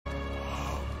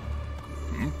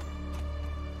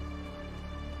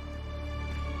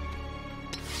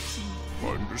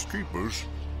finders keepers.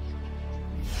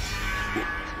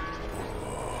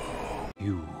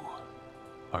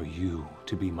 Are you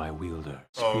to be my wielder?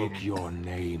 Speak your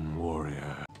name,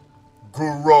 warrior.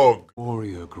 Grog.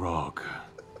 Warrior Grog.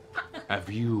 Have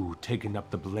you taken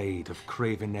up the blade of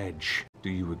Craven Edge? Do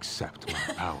you accept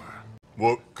my power?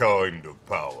 What kind of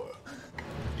power?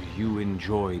 Do you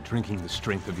enjoy drinking the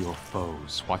strength of your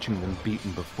foes, watching them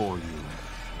beaten before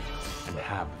you, and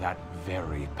have that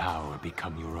very power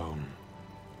become your own?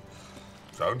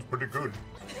 Sounds pretty good.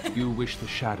 You wish the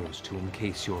shadows to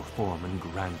encase your form and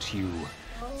grant you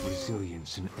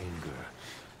resilience and anger,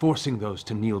 forcing those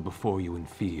to kneel before you in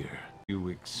fear. You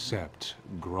accept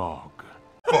Grog.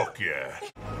 Fuck yeah.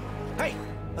 Hey,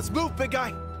 let's move, big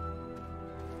guy.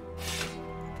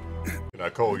 Can I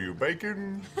call you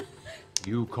Bacon?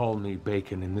 You call me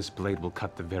Bacon, and this blade will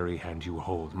cut the very hand you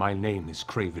hold. My name is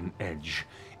Craven Edge.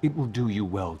 It will do you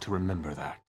well to remember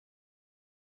that.